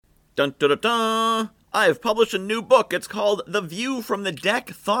Dun dun dun dun! I have published a new book. It's called The View from the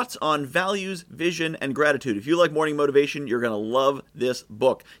Deck, Thoughts on Values, Vision, and Gratitude. If you like morning motivation, you're going to love this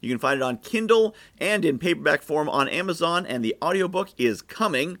book. You can find it on Kindle and in paperback form on Amazon, and the audiobook is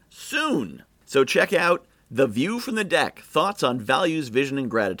coming soon. So check out The View from the Deck, Thoughts on Values, Vision, and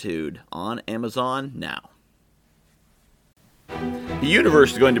Gratitude on Amazon now. The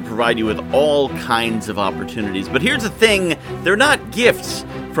universe is going to provide you with all kinds of opportunities, but here's the thing, they're not gifts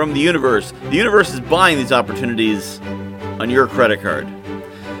from the universe. The universe is buying these opportunities on your credit card.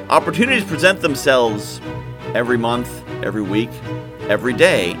 Opportunities present themselves every month, every week, every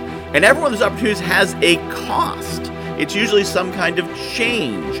day, and every one of those opportunities has a cost. It's usually some kind of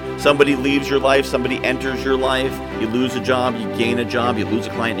change. Somebody leaves your life, somebody enters your life, you lose a job, you gain a job, you lose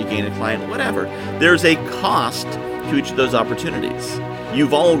a client, you gain a client, whatever. There's a cost to each of those opportunities.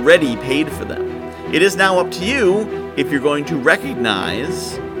 You've already paid for them. It is now up to you if you're going to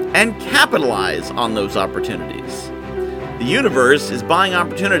recognize and capitalize on those opportunities. The universe is buying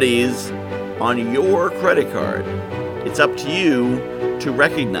opportunities on your credit card. It's up to you to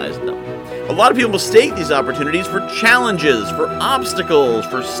recognize them. A lot of people mistake these opportunities for challenges, for obstacles,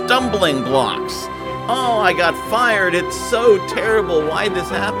 for stumbling blocks. Oh, I got fired. It's so terrible. Why'd this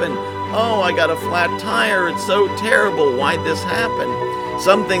happen? Oh, I got a flat tire. It's so terrible. Why'd this happen?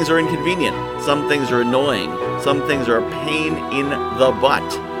 Some things are inconvenient. Some things are annoying. Some things are a pain in the butt.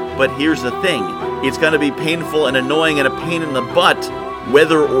 But here's the thing. It's going to be painful and annoying and a pain in the butt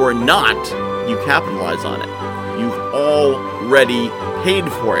whether or not you capitalize on it. You've already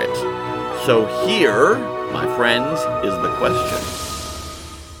paid for it. So here, my friends, is the question.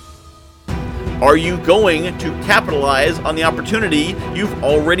 Are you going to capitalize on the opportunity you've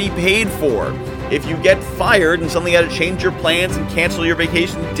already paid for? If you get fired and suddenly got to change your plans and cancel your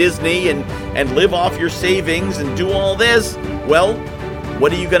vacation to Disney and live off your savings and do all this, well,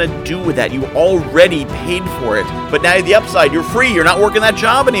 what are you going to do with that? You already paid for it. But now the upside, you're free. You're not working that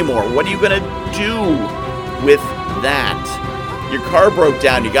job anymore. What are you going to do with that? Your car broke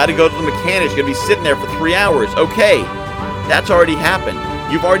down. You got to go to the mechanic. You're going to be sitting there for 3 hours. Okay, that's already happened.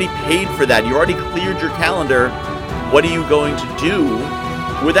 You've already paid for that. You already cleared your calendar. What are you going to do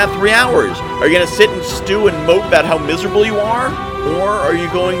with that 3 hours? Are you going to sit and stew and mope about how miserable you are? Or are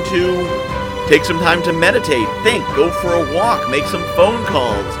you going to take some time to meditate, think, go for a walk, make some phone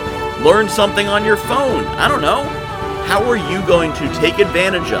calls, learn something on your phone? I don't know. How are you going to take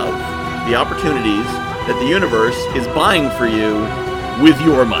advantage of the opportunities that the universe is buying for you with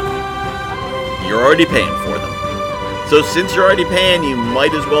your money? You're already paying for them. So since you're already paying, you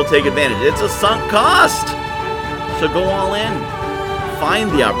might as well take advantage. It's a sunk cost. So go all in. Find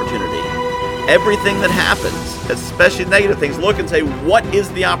the opportunity. Everything that happens, especially negative things, look and say, what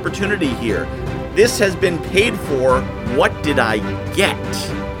is the opportunity here? This has been paid for. What did I get?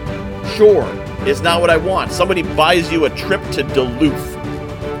 Sure, it's not what I want. Somebody buys you a trip to Duluth.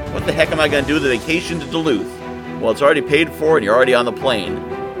 What the heck am I going to do with a vacation to Duluth? Well, it's already paid for and you're already on the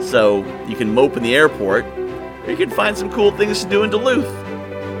plane. So you can mope in the airport. Or you can find some cool things to do in Duluth.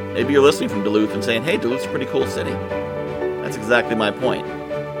 Maybe you're listening from Duluth and saying, hey, Duluth's a pretty cool city. That's exactly my point.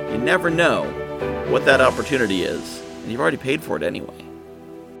 You never know what that opportunity is, and you've already paid for it anyway.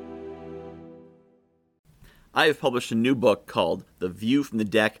 I have published a new book called The View from the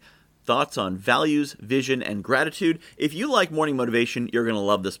Deck, Thoughts on Values, Vision, and Gratitude. If you like morning motivation, you're going to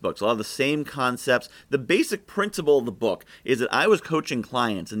love this book. It's a lot of the same concepts. The basic principle of the book is that I was coaching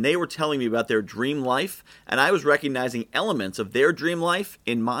clients, and they were telling me about their dream life, and I was recognizing elements of their dream life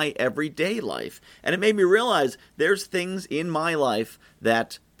in my everyday life. And it made me realize there's things in my life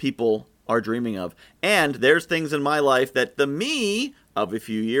that people are dreaming of. And there's things in my life that the me of a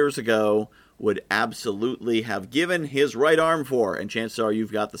few years ago would absolutely have given his right arm for, and chances are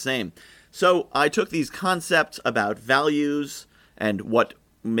you've got the same. So I took these concepts about values and what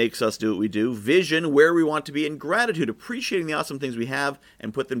makes us do what we do, vision, where we want to be, and gratitude, appreciating the awesome things we have,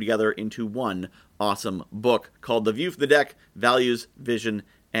 and put them together into one awesome book called The View from the Deck, Values, Vision,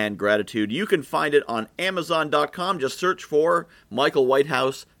 and Gratitude. You can find it on Amazon.com. Just search for Michael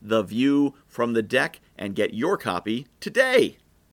Whitehouse, The View from the Deck, and get your copy today.